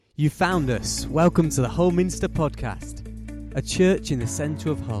You found us. Welcome to the Hull Minster podcast, a church in the centre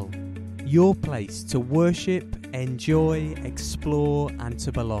of Hull. Your place to worship, enjoy, explore and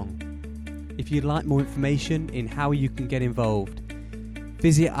to belong. If you'd like more information in how you can get involved,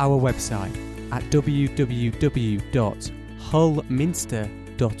 visit our website at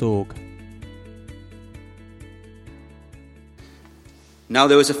www.hullminster.org. Now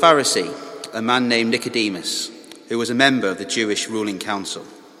there was a Pharisee, a man named Nicodemus, who was a member of the Jewish ruling council.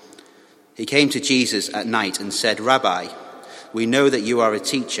 He came to Jesus at night and said, "Rabbi, we know that you are a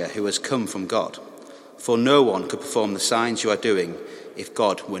teacher who has come from God, for no one could perform the signs you are doing if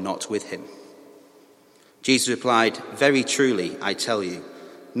God were not with him." Jesus replied, "Very truly, I tell you,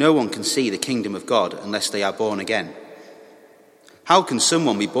 no one can see the kingdom of God unless they are born again." "How can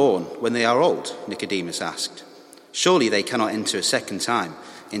someone be born when they are old?" Nicodemus asked. "Surely they cannot enter a second time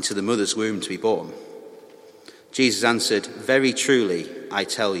into the mother's womb to be born." Jesus answered, "Very truly, I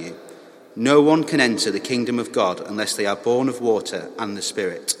tell you, no one can enter the kingdom of God unless they are born of water and the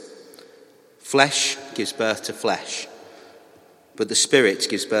Spirit. Flesh gives birth to flesh, but the Spirit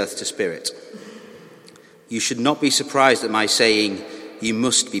gives birth to spirit. You should not be surprised at my saying, 'You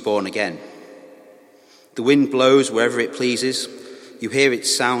must be born again.' The wind blows wherever it pleases. You hear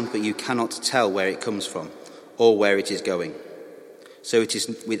its sound, but you cannot tell where it comes from or where it is going. So it is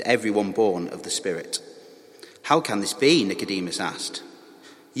with everyone born of the Spirit." "How can this be?" Nicodemus asked.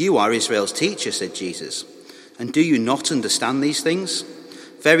 "You are Israel's teacher," said Jesus, "and do you not understand these things?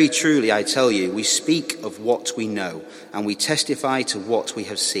 Very truly, I tell you, we speak of what we know, and we testify to what we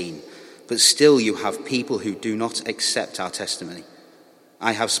have seen, but still you have people who do not accept our testimony.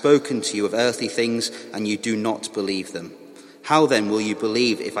 I have spoken to you of earthly things, and you do not believe them. How then will you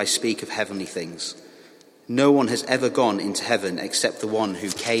believe if I speak of heavenly things? No one has ever gone into heaven except the one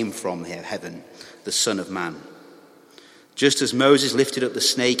who came from heaven, the Son of Man. Just as Moses lifted up the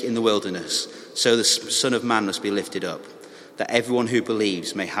snake in the wilderness, so the Son of Man must be lifted up, that everyone who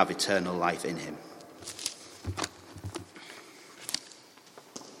believes may have eternal life in him."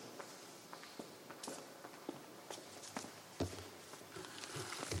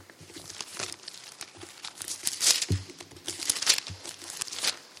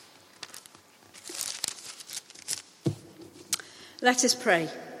 Let us pray.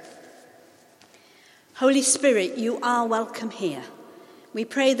 Holy Spirit, you are welcome here. We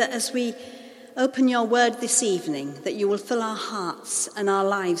pray that as we open your word this evening, that you will fill our hearts and our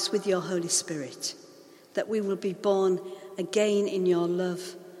lives with your Holy Spirit, that we will be born again in your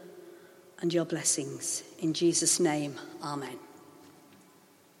love and your blessings. In Jesus' name, amen.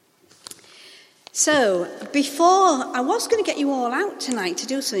 So, I was going to get you all out tonight to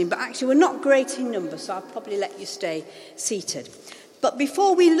do something, but actually we're not great in numbers, so I'll probably let you stay seated. But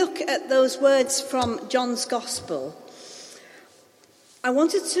before we look at those words from John's Gospel, I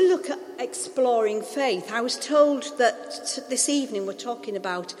wanted to look at exploring faith. I was told that this evening we're talking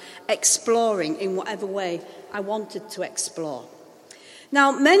about exploring in whatever way I wanted to explore.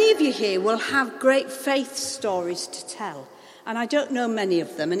 Now, many of you here will have great faith stories to tell, and I don't know many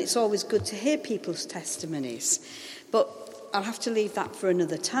of them, and it's always good to hear people's testimonies, but I'll have to leave that for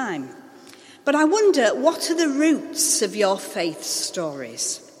another time. But I wonder, what are the roots of your faith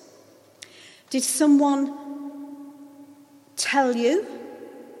stories? Did someone tell you?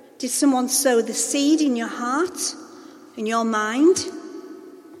 Did someone sow the seed in your heart, in your mind?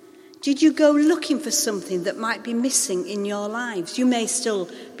 Did you go looking for something that might be missing in your lives? You may still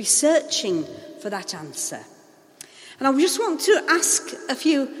be searching for that answer. And I just want to ask a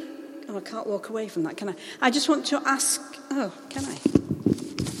few... Oh, I can't walk away from that, can I? I just want to ask... Oh, can I?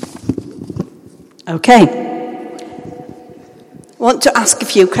 Okay. I want to ask a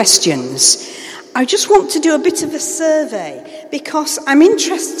few questions. I just want to do a bit of a survey because I'm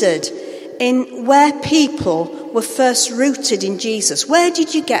interested in where people were first rooted in Jesus. Where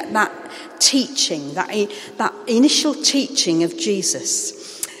did you get that teaching, that initial teaching of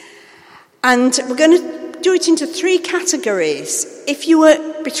Jesus? And we're going to do it into three categories. If you were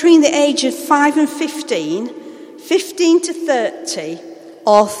between the age of 5 and 15, 15 to 30,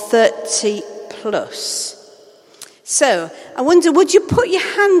 or 30 plus. So, I wonder, would you put your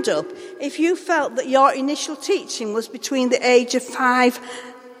hand up if you felt that your initial teaching was between the age of 5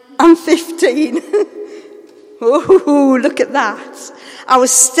 and 15? Oh, look at that. I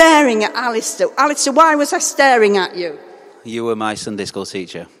was staring at Alistair. Alistair, why was I staring at you? You were my Sunday school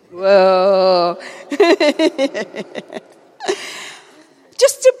teacher. Whoa.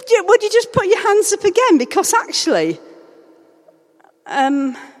 Would you just put your hands up again? Because actually,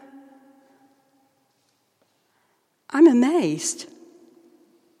 I'm amazed.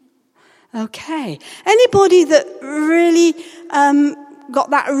 Okay. Anybody that really got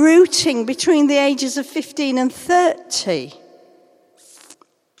that rooting between the ages of 15 and 30?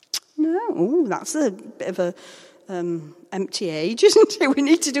 No, ooh, that's a bit of a empty age, isn't it? We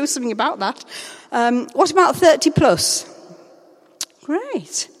need to do something about that. What about 30 plus?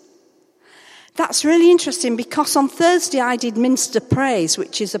 Great. That's really interesting because on Thursday I did Minster Praise,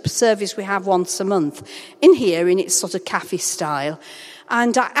 which is a service we have once a month in here in its sort of cafe style.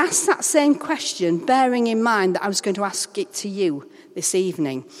 And I asked that same question, bearing in mind that I was going to ask it to you this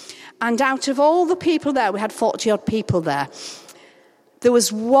evening. And out of all the people there, we had 40-odd people there, there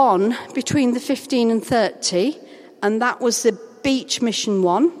was one between the 15 and 30, and that was the Beach Mission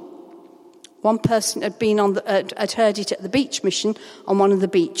one. One person had been had heard it at the Beach Mission on one of the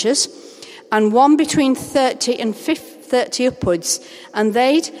beaches, and one between 30 and 30 upwards, and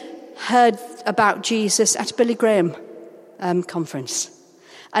they'd heard about Jesus at a Billy Graham conference.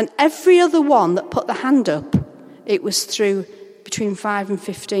 And every other one that put the hand up, it was through between 5 and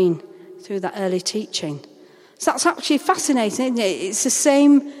 15, through that early teaching. So that's actually fascinating, isn't it? It's the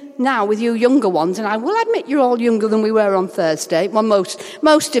same now with you younger ones, and I will admit you're all younger than we were on Thursday. Well,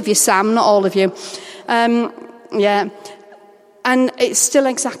 most of you, Sam, not all of you. Yeah. And it's still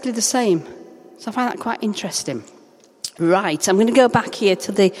exactly the same. So I find that quite interesting. Right, I'm going to go back here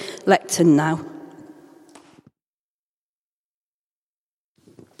to the lectern now.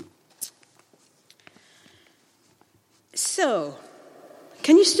 So,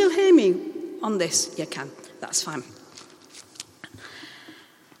 can you still hear me on this? You can. That's fine.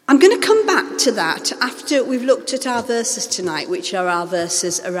 I'm going to come back to that after we've looked at our verses tonight, which are our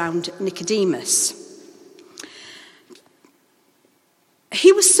verses around Nicodemus.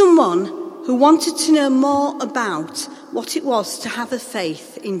 He was someone who wanted to know more about what it was to have a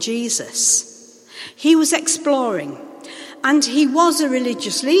faith in Jesus. He was exploring, and he was a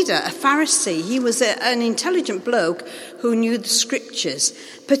religious leader, a Pharisee. He was an intelligent bloke who knew the scriptures,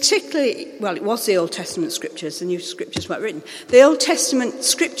 particularly, well, it was the Old Testament scriptures, the New scriptures weren't written. The Old Testament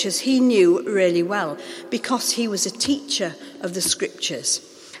scriptures he knew really well because he was a teacher of the scriptures,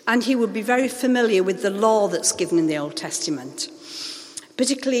 and he would be very familiar with the law that's given in the Old Testament,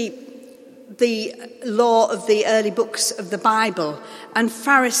 particularly the law of the early books of the Bible. And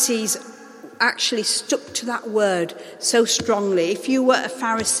Pharisees actually stuck to that word so strongly. If you were a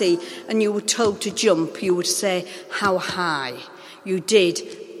Pharisee and you were told to jump, you would say, how high? You did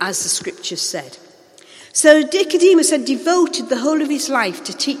as the scriptures said. So Nicodemus had devoted the whole of his life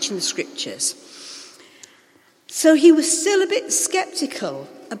to teaching the scriptures. So he was still a bit sceptical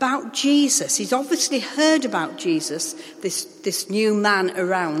about Jesus. He's obviously heard about Jesus, this new man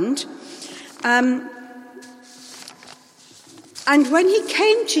around. And when he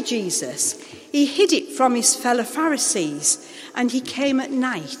came to Jesus, he hid it from his fellow Pharisees, and he came at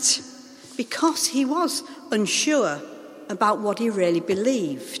night because he was unsure about what he really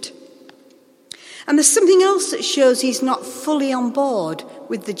believed. And there's something else that shows he's not fully on board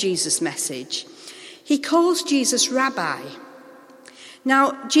with the Jesus message. He calls Jesus Rabbi.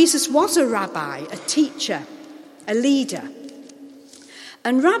 Now, Jesus was a rabbi, a teacher, a leader.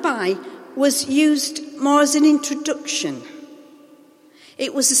 And rabbi was used more as an introduction.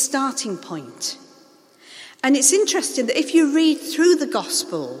 It was a starting point. And it's interesting that if you read through the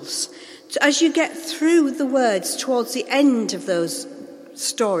Gospels, as you get through the words towards the end of those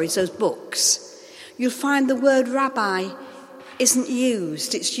stories, those books, you'll find the word rabbi isn't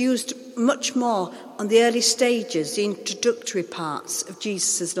used. It's used much more on the early stages, the introductory parts of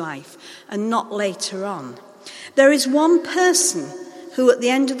Jesus' life, and not later on. There is one person who at the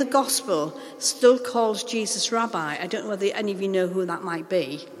end of the Gospel still calls Jesus Rabbi. I don't know whether any of you know who that might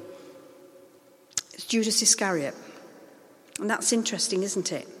be. It's Judas Iscariot. And that's interesting,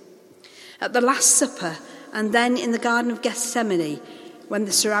 isn't it? At the Last Supper, and then in the Garden of Gethsemane, when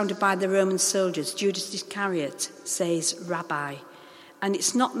they're surrounded by the Roman soldiers, Judas Iscariot says Rabbi. And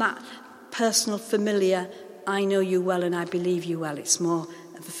it's not that personal, familiar, I know you well and I believe you well. It's more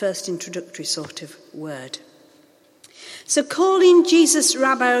of a first introductory sort of word. So calling Jesus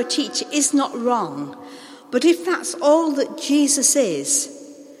Rabbi or teacher is not wrong, but if that's all that Jesus is,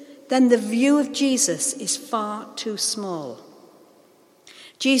 then the view of Jesus is far too small.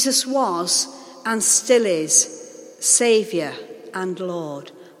 Jesus was and still is Saviour and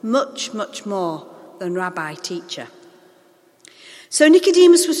Lord, much, much more than Rabbi teacher. So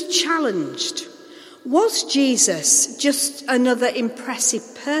Nicodemus was challenged. Was Jesus just another impressive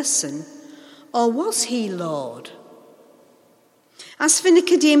person, or was he Lord? As for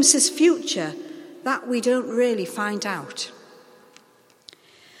Nicodemus' future, that we don't really find out.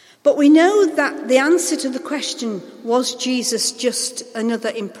 But we know that the answer to the question, was Jesus just another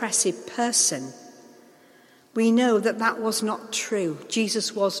impressive person, We know that that was not true.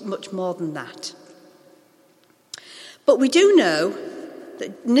 Jesus was much more than that. But we do know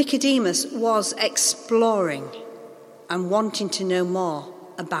that Nicodemus was exploring and wanting to know more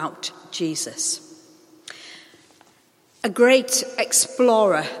about Jesus. A great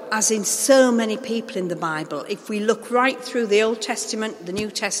explorer, as in so many people in the Bible. If we look right through the Old Testament, the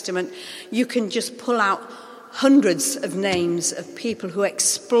New Testament, you can just pull out hundreds of names of people who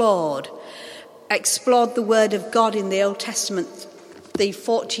explored the word of God in the Old Testament. The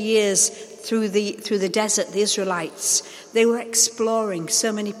 40 years through the desert, the Israelites, they were exploring.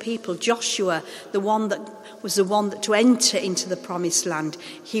 So many people. Joshua, the one that to enter into the promised land,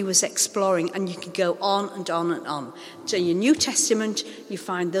 he was exploring, and you could go on and on and on. So in your New Testament, you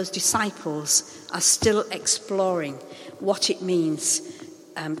find those disciples are still exploring what it means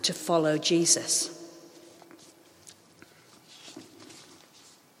to follow Jesus.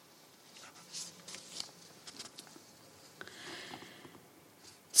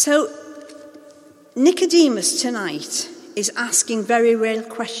 So Nicodemus tonight is asking very real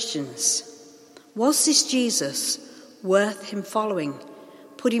questions. Was this Jesus worth him following,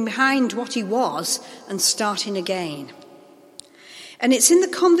 putting behind what he was and starting again? And it's in the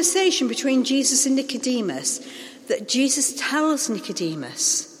conversation between Jesus and Nicodemus that Jesus tells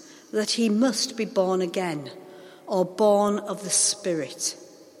Nicodemus that he must be born again, or born of the Spirit.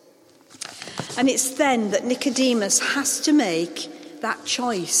 And it's then that Nicodemus has to make that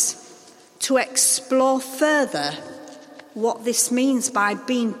choice to explore further what this means by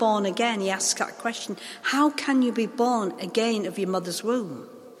being born again. He asks that question: how can you be born again of your mother's womb?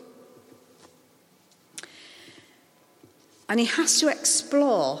 And he has to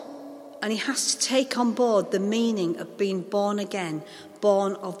explore, and he has to take on board the meaning of being born again,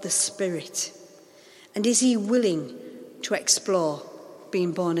 born of the Spirit. And is he willing to explore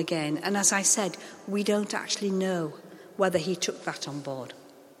being born again? And as I said, we don't actually know whether he took that on board.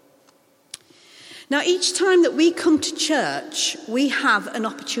 Now, each time that we come to church, we have an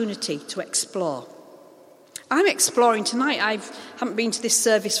opportunity to explore. I'm exploring tonight. I haven't been to this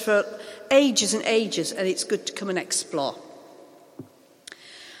service for ages and ages, and it's good to come and explore.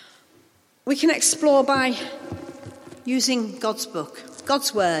 We can explore by using God's book,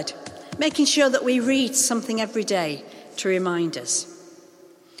 God's word, making sure that we read something every day to remind us.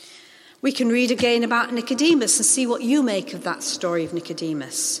 We can read again about Nicodemus and see what you make of that story of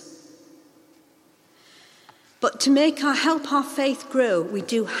Nicodemus. But to help our faith grow, we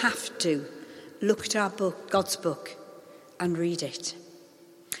do have to look at our book, God's book, and read it.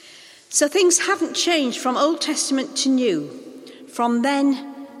 So things haven't changed from Old Testament to New, from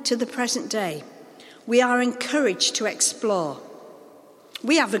then to the present day. We are encouraged to explore.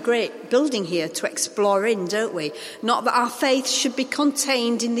 We have a great building here to explore in, don't we? Not that our faith should be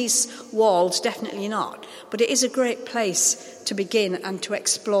contained in these walls, definitely not. But it is a great place to begin and to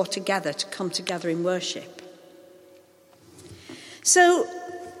explore together, to come together in worship. So,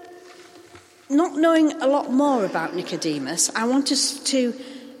 not knowing a lot more about Nicodemus, I want us to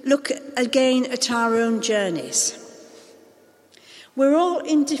look again at our own journeys. We're all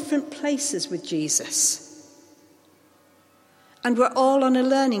in different places with Jesus. And we're all on a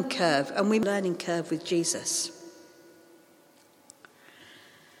learning curve, and we're learning curve with Jesus.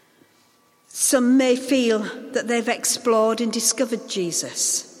 Some may feel that they've explored and discovered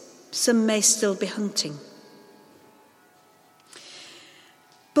Jesus. Some may still be hunting.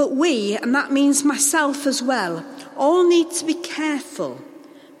 But we, and that means myself as well, all need to be careful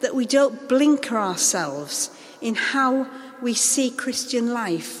that we don't blinker ourselves in how we see Christian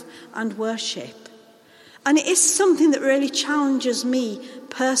life and worship. And it is something that really challenges me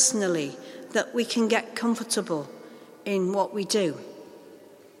personally, that we can get comfortable in what we do.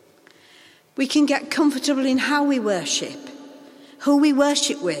 We can get comfortable in how we worship, who we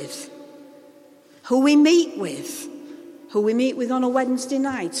worship with, who we meet with on a Wednesday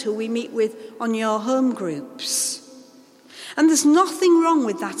night, who we meet with on your home groups. And there's nothing wrong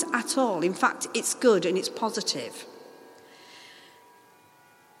with that at all. In fact, it's good and it's positive.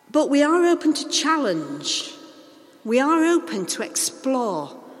 But we are open to challenge. We are open to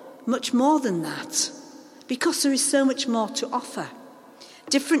explore much more than that, because there is so much more to offer.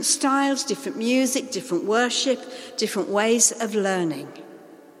 Different styles, different music, different worship, different ways of learning.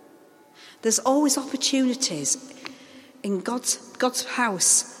 There's always opportunities. In God's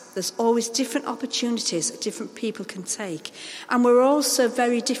house, there's always different opportunities that different people can take. And we're also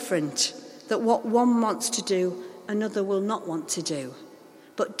very different, that what one wants to do, another will not want to do.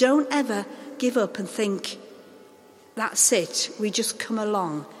 But don't ever give up and think, that's it, we just come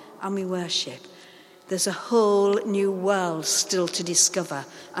along and we worship. There's a whole new world still to discover,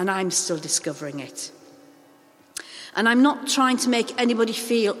 and I'm still discovering it. And I'm not trying to make anybody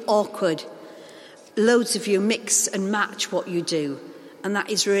feel awkward. Loads of you mix and match what you do, and that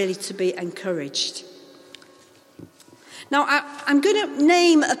is really to be encouraged. Now, I'm going to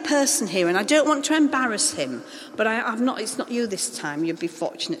name a person here, and I don't want to embarrass him, but it's not you this time. You'd be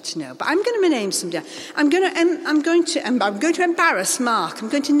fortunate to know. But I'm going to name somebody. I'm going to embarrass Mark. I'm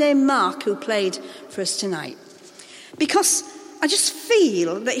going to name Mark, who played for us tonight, because I just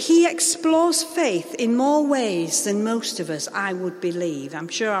feel that he explores faith in more ways than most of us, I would believe. I'm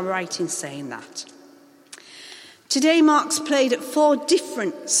sure I'm right in saying that. Today, Mark's played at 4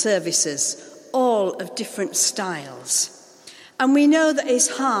 different services, all of different styles. And we know that his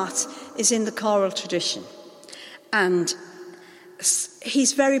heart is in the choral tradition. And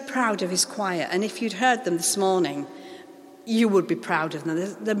he's very proud of his choir. And if you'd heard them this morning, you would be proud of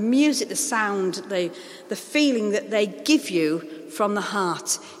them. The music, the sound, the feeling that they give you from the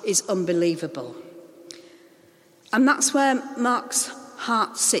heart is unbelievable. And that's where Mark's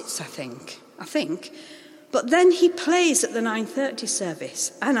heart sits, I think. But then he plays at the 9:30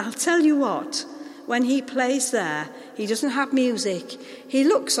 service. And I'll tell you what, when he plays there, he doesn't have music. He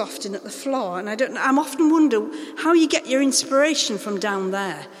looks often at the floor, and I'm often wonder how you get your inspiration from down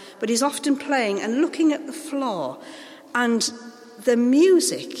there. But he's often playing and looking at the floor, and the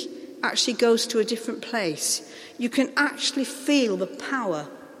music actually goes to a different place. You can actually feel the power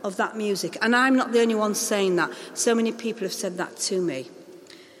of that music. And I'm not the only one saying that. So many people have said that to me.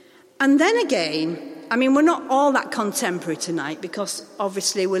 And then again, we're not all that contemporary tonight, because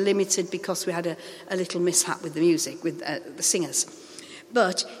obviously we're limited because we had a little mishap with the music, with the singers.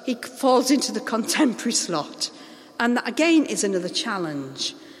 But he falls into the contemporary slot. And that again is another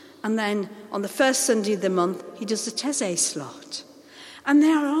challenge. And then on the first Sunday of the month, he does the Taizé slot. And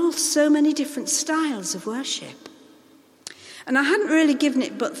there are all so many different styles of worship. And I hadn't really given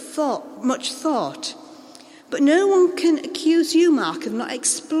it much thought. But no one can accuse you, Mark, of not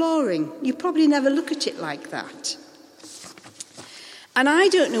exploring. You probably never look at it like that. And I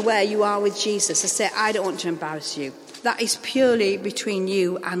don't know where you are with Jesus. I say, I don't want to embarrass you. That is purely between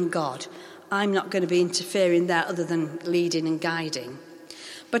you and God. I'm not going to be interfering there other than leading and guiding.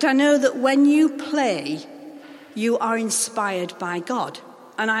 But I know that when you play, you are inspired by God.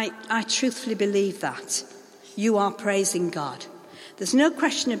 And I truthfully believe that. You are praising God. There's no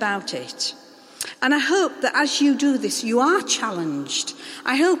question about it. And I hope that as you do this, you are challenged.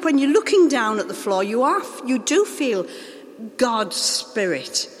 I hope when you're looking down at the floor, you do feel God's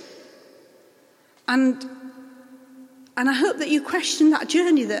Spirit. And I hope that you question that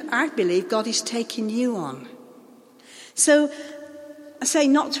journey that I believe God is taking you on. So I say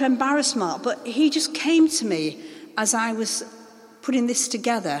not to embarrass Mark, but he just came to me as I was putting this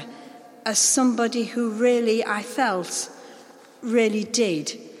together as somebody who really, I felt, really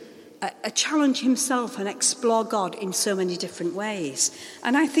did challenge himself and explore God in so many different ways.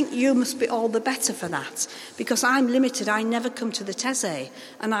 And I think you must be all the better for that, because I'm limited. I never come to the Taizé,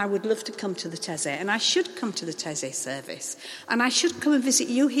 and I would love to come to the Taizé, and I should come to the Taizé service, and I should come and visit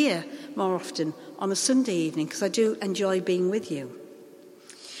you here more often on a Sunday evening, because I do enjoy being with you.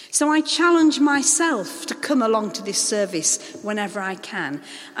 So I challenge myself to come along to this service whenever I can,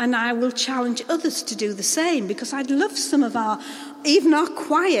 and I will challenge others to do the same, because I'd love some of even our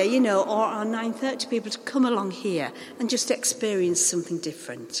choir, or our 9:30 people to come along here and just experience something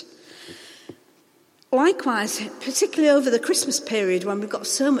different. Likewise, particularly over the Christmas period when we've got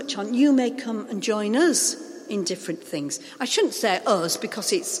so much on, you may come and join us in different things. I shouldn't say us,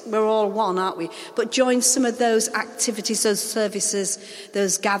 because we're all one, aren't we? But join some of those activities, those services,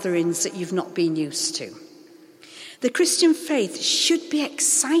 those gatherings that you've not been used to. The Christian faith should be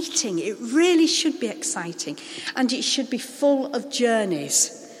exciting. It really should be exciting. And it should be full of journeys.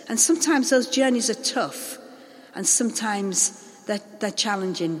 And sometimes those journeys are tough. And sometimes they're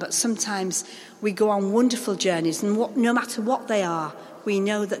challenging. But sometimes we go on wonderful journeys. And no matter what they are, we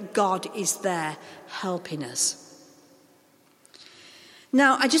know that God is there helping us.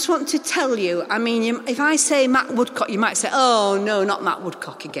 Now, I just want to tell you, if I say Matt Woodcock, you might say, oh, no, not Matt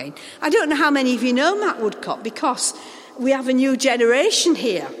Woodcock again. I don't know how many of you know Matt Woodcock, because we have a new generation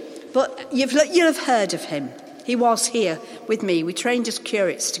here. But you'll have heard of him. He was here with me. We trained as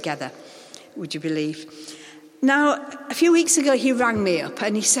curates together, would you believe? Now, a few weeks ago, he rang me up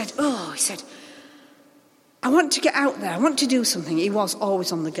and he said, I want to get out there. I want to do something. He was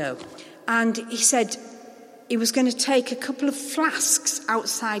always on the go. And he said he was going to take a couple of flasks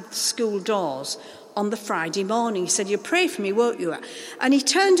outside the school doors on the Friday morning. He said, you'll pray for me, won't you? And he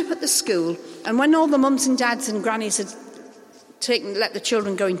turned up at the school, and when all the mums and dads and grannies had let the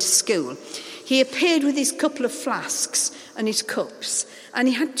children go into school, he appeared with his couple of flasks and his cups. And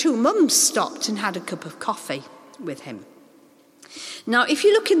he had 2 mums stopped and had a cup of coffee. with him. Now, if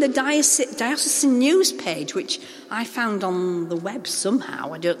you look in the diocesan news page, which I found on the web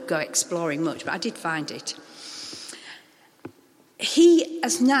somehow, I don't go exploring much, but I did find it.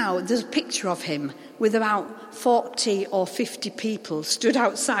 There's a picture of him with about 40 or 50 people stood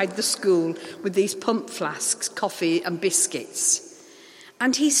outside the school with these pump flasks, coffee and biscuits.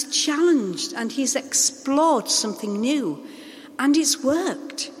 And he's challenged and he's explored something new. And it's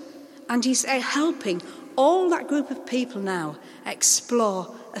worked. And he's helping all that group of people now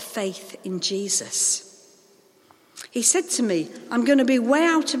explore a faith in Jesus. He said to me, I'm going to be way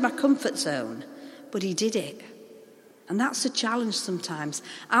out of my comfort zone. But he did it. And that's a challenge sometimes.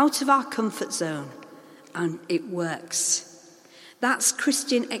 Out of our comfort zone. And it works. That's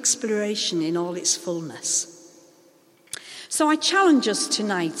Christian exploration in all its fullness. So I challenge us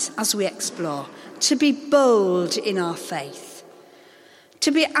tonight as we explore to be bold in our faith.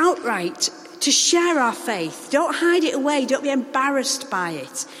 To be outright, to share our faith. Don't hide it away. Don't be embarrassed by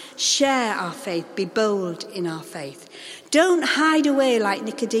it. Share our faith. Be bold in our faith. Don't hide away like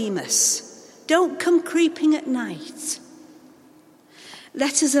Nicodemus. Don't come creeping at night.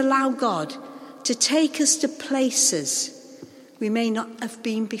 Let us allow God to take us to places we may not have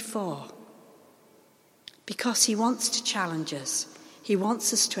been before. Because he wants to challenge us. He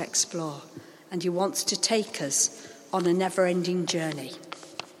wants us to explore. And he wants to take us on a never-ending journey.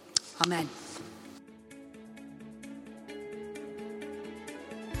 Amen.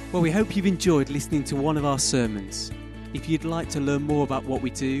 Well, we hope you've enjoyed listening to one of our sermons. If you'd like to learn more about what we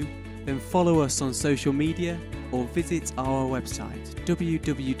do, then follow us on social media or visit our website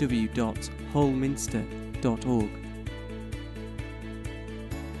www.hullminster.org.